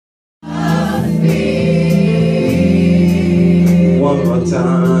more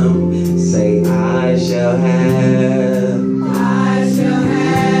time. Say, I shall have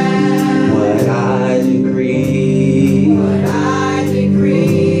what I decree.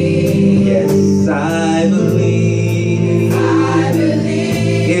 Yes, I believe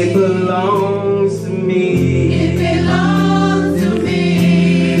it belongs to me.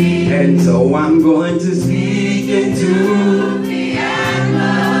 And so I'm going to speak into the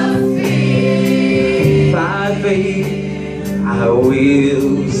atmosphere. By faith, I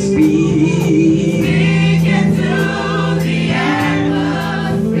will speak into the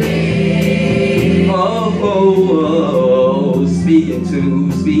atmosphere. Oh, oh, oh, speak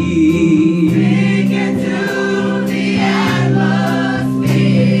into, speak into the atmosphere.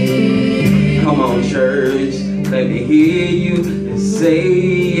 Come on, church, let me hear you say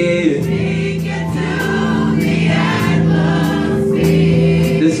it. Speak into the atmosphere.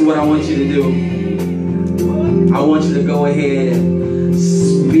 This is what I want you to do. I want you to go ahead and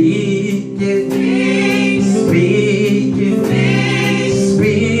speak it, speak it,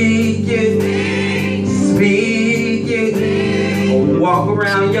 speak it, speak it. Walk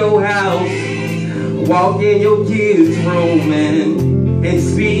around your house, walk in your kids' room and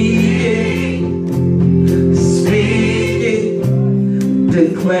speak it, speak it,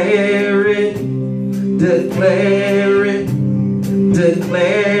 declare it, declare it,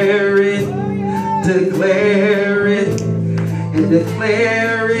 declare it. Declare it, and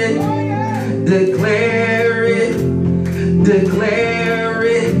declare it, declare it, declare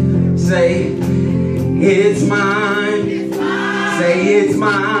it. Say, it's mine. Say, it's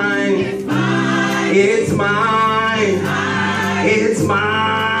mine. It's mine. It's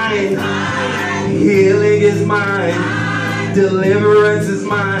mine. Healing is mine. Deliverance is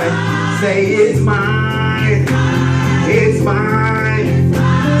mine. Say, it's mine. It's mine.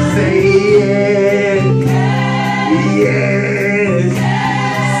 Say yes, yes,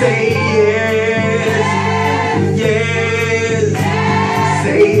 say yes, yes,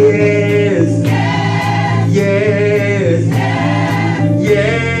 say yes, yes,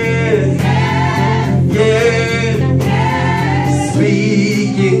 yes, yes,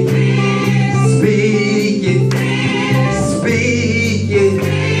 speak it, speak it, speak it,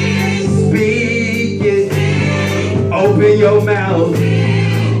 speak it, open your mouth.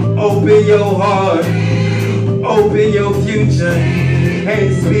 Open your heart, open your future,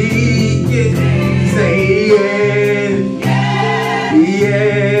 and speak it. Say yes,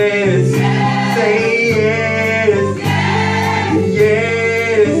 yes, say yes,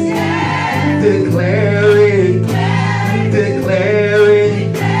 yes, declare it, declare it.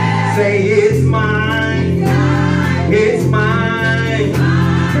 Say it's mine, it's mine.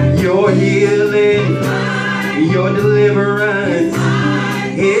 Your healing, your deliverance.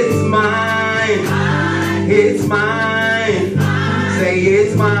 It's mine, it's mine. Say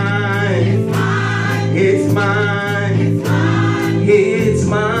it's mine, it's mine, it's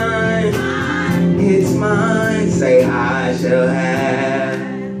mine, it's mine. Say I shall have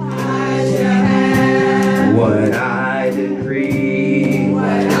what I decree.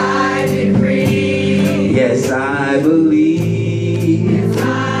 Yes, I believe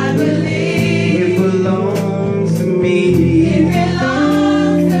it belongs to me.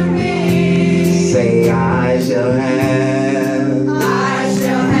 Say I shall have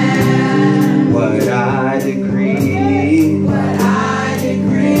what I decree.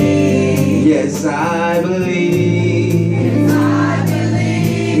 Yes, I believe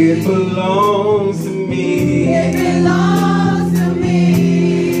it belongs to me.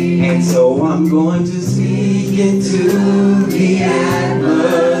 And so I'm going to speak into the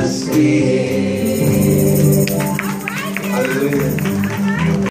atmosphere.